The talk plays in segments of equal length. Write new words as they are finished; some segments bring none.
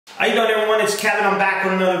How you doing, everyone? It's Kevin. I'm back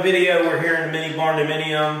with another video. We're here in the Mini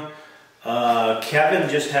Barndominium. Kevin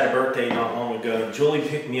just had a birthday not long ago. Julie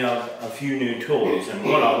picked me up a few new tools, and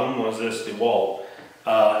one of them was this DeWalt.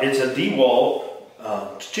 It's a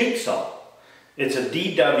DeWalt Jigsaw. It's a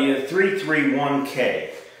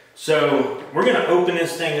DW331K. So we're going to open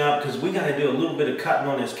this thing up because we got to do a little bit of cutting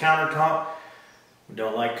on this countertop. We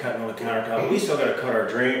don't like cutting on the countertop. We still got to cut our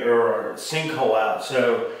drain or our sinkhole out.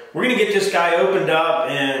 So we're going to get this guy opened up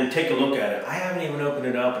and take a look at it. I haven't even opened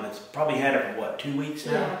it up, and it's probably had it for what, 2 weeks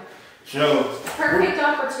now? Yeah. So perfect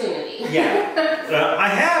opportunity. Yeah. I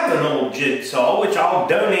have an old jigsaw which I'll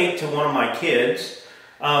donate to one of my kids,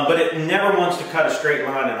 but it never wants to cut a straight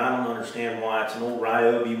line, and I don't understand why. It's an old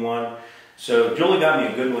Ryobi one. So Julie got me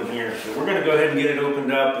a good one here. So we're going to go ahead and get it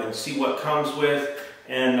opened up and see what comes with,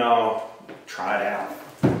 and try it out.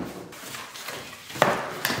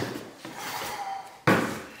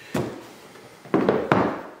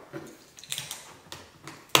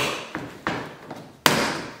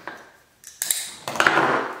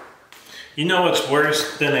 You know what's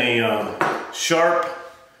worse than a sharp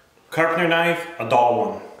carpenter knife? A dull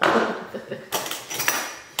one. You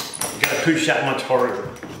gotta push that much harder.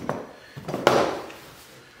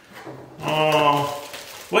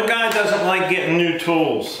 What guy doesn't like getting new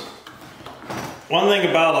tools? One thing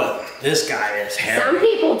about it, this guy is heavy. Some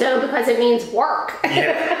people don't because it means work.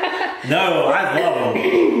 Yeah. No, I love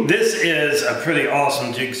them. This is a pretty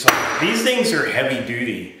awesome jigsaw. These things are heavy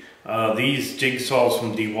duty. These jigsaws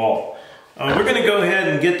from DeWalt. We're going to go ahead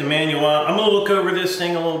and get the manual out. I'm going to look over this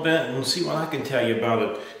thing a little bit and see what I can tell you about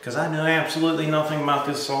it, because I know absolutely nothing about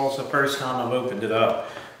this saw. It's the first time I've opened it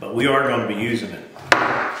up, but we are going to be using it.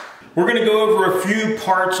 We're going to go over a few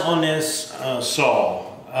parts on this saw.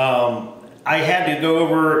 I had to go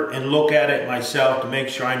over and look at it myself to make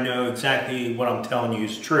sure I know exactly what I'm telling you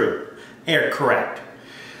is true or correct.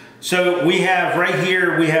 So we have right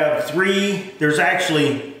here, we have there's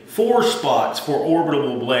actually 4 spots for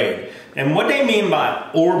orbitable blade. And what they mean by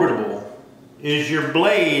orbitable is your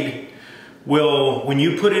blade will, when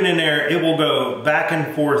you put it in there, it will go back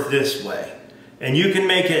and forth this way. And you can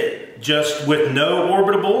make it just with no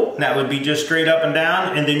orbitable, that would be just straight up and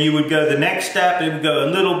down, and then you would go the next step, it would go a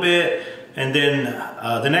little bit, and then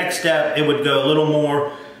the next step, it would go a little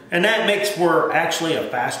more, and that makes for actually a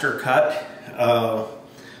faster cut.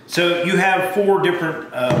 So you have 4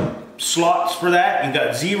 different slots for that. You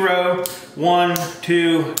got 0, 1,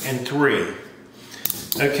 2, and 3.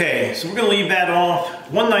 Okay, so we're going to leave that off.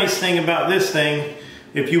 One nice thing about this thing,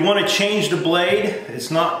 if you want to change the blade, it's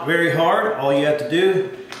not very hard. All you have to do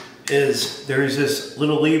is there's this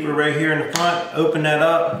little lever right here in the front. Open that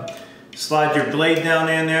up, slide your blade down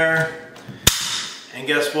in there, and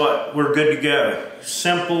guess what? We're good to go.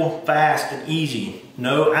 Simple, fast, and easy.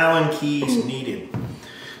 No Allen keys needed.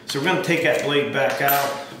 So we're going to take that blade back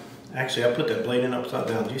out. Actually, I put that blade in upside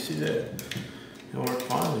down. Do you see that? It'll work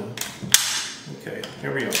fine though. Okay,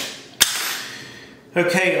 here we go.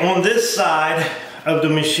 Okay, on this side of the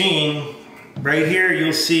machine, right here,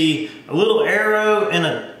 you'll see a little arrow and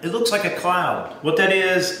it looks like a cloud. What that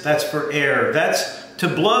is, that's for air. That's to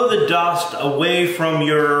blow the dust away from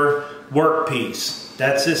your workpiece.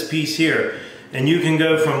 That's this piece here. And you can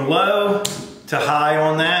go from low to high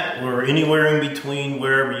on that, or anywhere in between,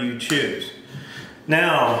 wherever you choose.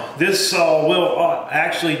 Now, this saw will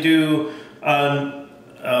actually do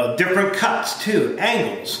different cuts too,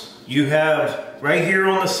 angles. You have right here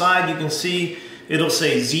on the side, you can see it'll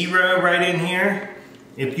say 0 right in here.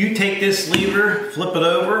 If you take this lever, flip it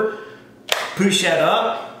over, push that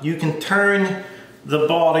up, you can turn the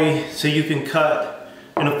body so you can cut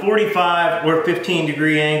in a 45 or 15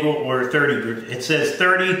 degree angle or 30. It says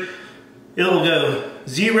 30. It'll go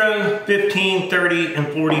 0, 15, 30, and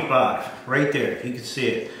 45. Right there, you can see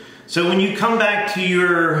it. So when you come back to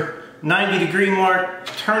your 90 degree mark,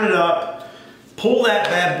 turn it up, pull that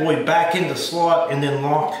bad boy back in the slot, and then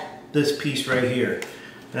lock this piece right here.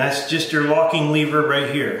 That's just your locking lever right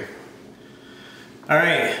here.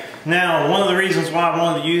 Alright, now one of the reasons why I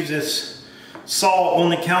wanted to use this saw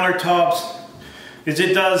on the countertops is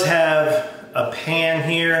it does have a pan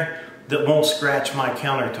here that won't scratch my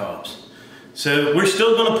countertops. So we're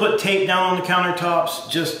still going to put tape down on the countertops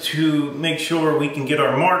just to make sure we can get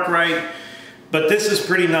our mark right. But this is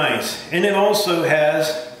pretty nice. And it also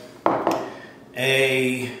has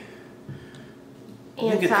a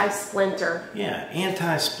anti-splinter. Yeah,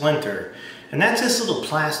 anti-splinter. And that's this little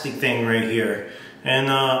plastic thing right here. And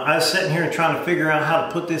I was sitting here trying to figure out how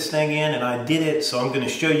to put this thing in, and I did it, so I'm going to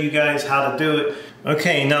show you guys how to do it.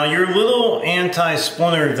 Okay, now your little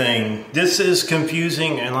anti-splinter thing, this is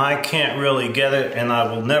confusing and I can't really get it, and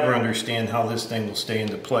I will never understand how this thing will stay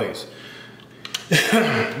into place.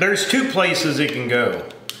 There's two places it can go.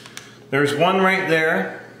 There's one right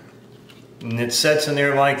there, and it sets in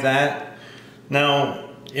there like that.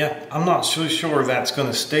 Now, yeah, I'm not so sure that's going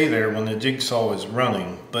to stay there when the jigsaw is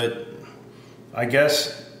running, but I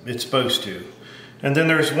guess it's supposed to. And then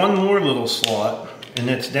there's one more little slot, and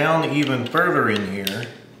it's down even further in here,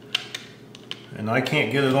 and I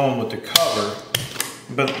can't get it on with the cover,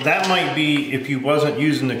 but that might be, if you wasn't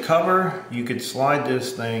using the cover, you could slide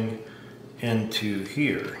this thing into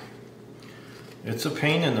here. It's a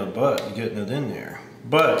pain in the butt getting it in there,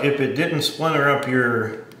 but if it didn't splinter up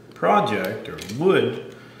your project or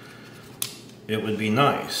wood, it would be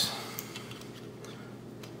nice.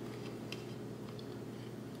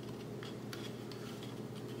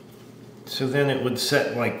 So then it would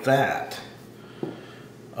set like that.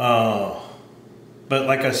 But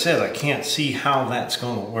like I said, I can't see how that's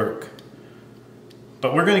going to work.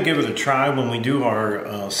 But we're going to give it a try when we do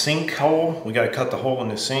our sink hole. We got to cut the hole in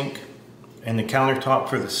the sink and the countertop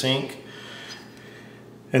for the sink.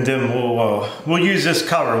 And then we'll use this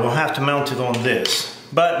cover. We'll have to mount it on this.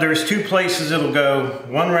 But there's two places it'll go,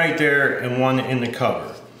 one right there and one in the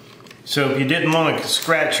cover. So if you didn't want to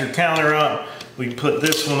scratch your counter up, we put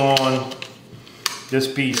this one on,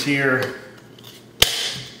 this piece here,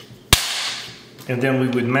 and then we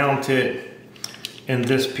would mount it in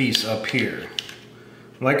this piece up here.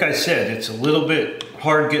 Like I said, it's a little bit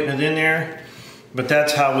hard getting it in there, but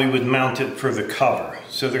that's how we would mount it for the cover.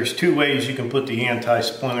 So there's two ways you can put the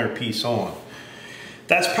anti-splinter piece on.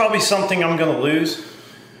 That's probably something I'm going to lose,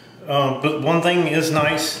 but one thing is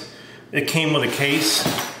nice, it came with a case.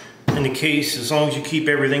 In the case, as long as you keep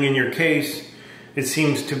everything in your case, it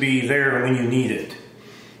seems to be there when you need it.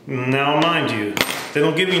 Now mind you, they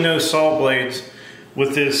don't give you no saw blades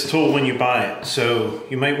with this tool when you buy it, so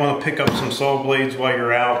you might want to pick up some saw blades while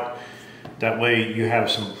you're out. That way you have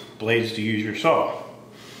some blades to use your saw.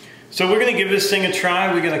 So we're going to give this thing a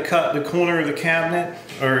try. We're going to cut the corner of the cabinet,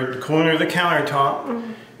 or the corner of the countertop,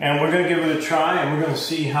 and we're going to give it a try, and we're going to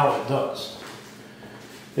see how it does.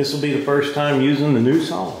 This will be the first time using the new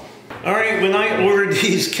saw. Alright, when I ordered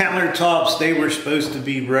these countertops, they were supposed to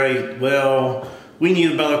be right. Well, we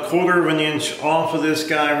need about 1/4 of an inch off of this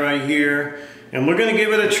guy right here. And we're going to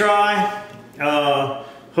give it a try.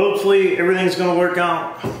 Hopefully everything's going to work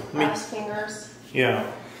out. Cross fingers. Yeah.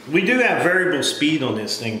 We do have variable speed on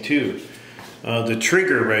this thing too. The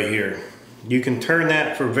trigger right here. You can turn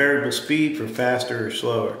that for variable speed, for faster or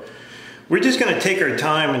slower. We're just going to take our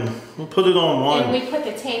time and we'll put it on one. And we put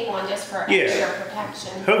the tape on just for extra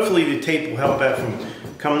protection. Hopefully the tape will help that from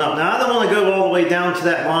coming up. Now I don't want to go all the way down to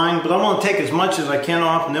that line, but I'm going to take as much as I can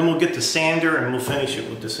off, and then we'll get the sander and we'll finish it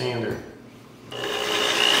with the sander.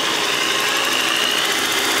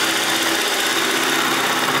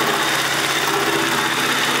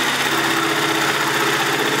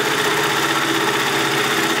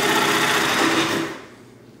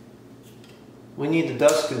 We need the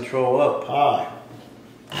dust control up high.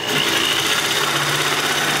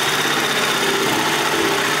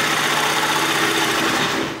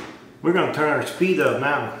 We're going to turn our speed up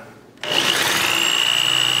now.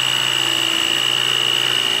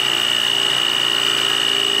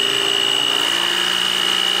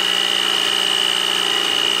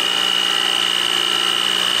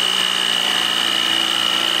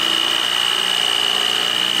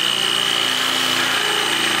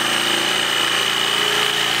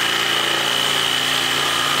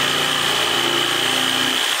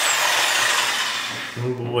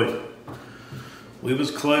 Oh boy, we was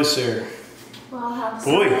close there. Well, I'll have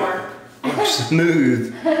Boy, some more.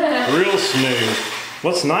 smooth, real smooth.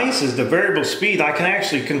 What's nice is the variable speed. I can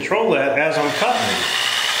actually control that as I'm cutting.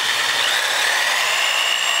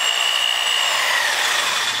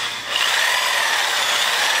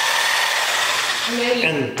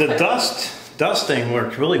 And the dusting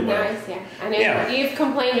worked really well. Nice, yeah. I know you've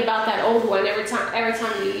complained about that old one every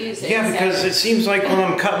time you use it. Yeah, because it seems like when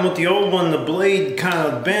I'm cutting with the old one, the blade kind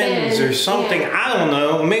of bends or something. Yeah. I don't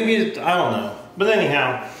know. Maybe I don't know. But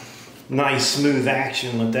anyhow, nice smooth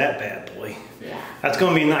action with that bad boy. Yeah. That's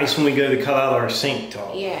going to be nice when we go to cut out our sink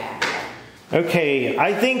top. Yeah. Okay,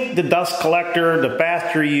 I think the dust collector, the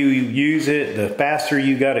faster you use it, the faster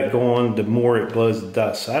you got it going, the more it blows the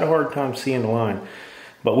dust. So I had a hard time seeing the line.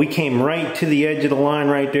 But we came right to the edge of the line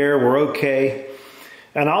right there. We're okay.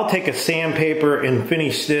 And I'll take a sandpaper and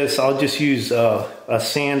finish this. I'll just use a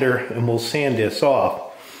sander and we'll sand this off.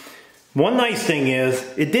 One nice thing is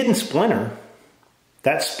it didn't splinter.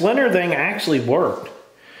 That splinter thing actually worked,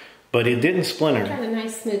 but it didn't splinter. Got a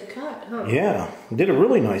nice smooth cut, huh? Yeah, it did a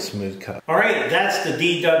really nice smooth cut. All right, that's the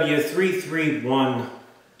DW331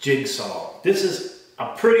 Jigsaw. This is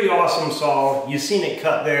a pretty awesome saw. You've seen it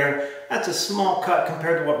cut there. That's a small cut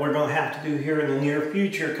compared to what we're going to have to do here in the near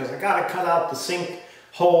future, because I got to cut out the sink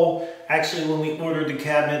hole. Actually, when we ordered the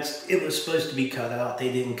cabinets, it was supposed to be cut out.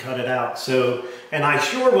 They didn't cut it out. So, and I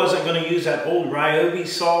sure wasn't going to use that old Ryobi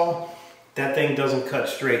saw. That thing doesn't cut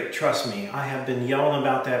straight. Trust me, I have been yelling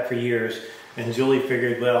about that for years. And Julie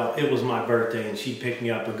figured, well, it was my birthday and she picked me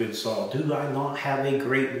up a good saw. Do I not have a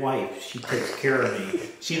great wife? She takes care of me.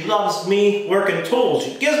 She loves me working tools.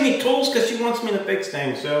 She gives me tools because she wants me to fix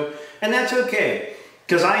things. So, and that's okay,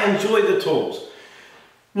 because I enjoy the tools.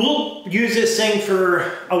 We'll use this thing for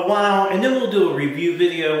a while and then we'll do a review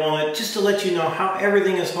video on it just to let you know how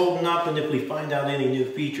everything is holding up and if we find out any new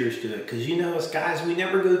features to it. Because you know us guys, we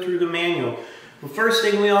never go through the manual. The first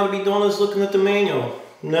thing we ought to be doing is looking at the manual.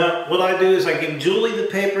 No, what I do is I give Julie the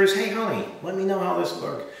papers. Hey honey, let me know how this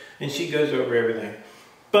works. And she goes over everything.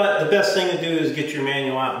 But the best thing to do is get your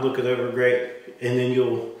manual out and look it over great, and then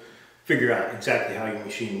you'll figure out exactly how your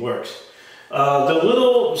machine works. The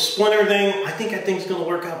little splinter thing, I think that thing's going to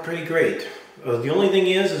work out pretty great. The only thing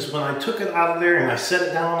is when I took it out of there and I set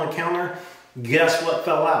it down on the counter, guess what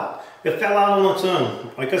fell out? It fell out on its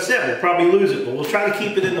own. Like I said, we'll probably lose it, but we'll try to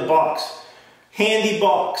keep it in the box. Handy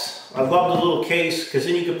box. I love the little case because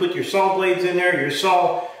then you can put your saw blades in there, your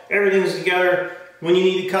saw, everything's together. When you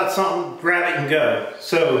need to cut something, grab it and go.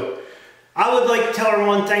 So I would like to tell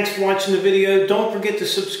everyone thanks for watching the video. Don't forget to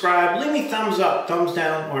subscribe. Leave me thumbs up, thumbs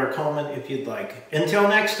down, or a comment if you'd like. Until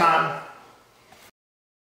next time.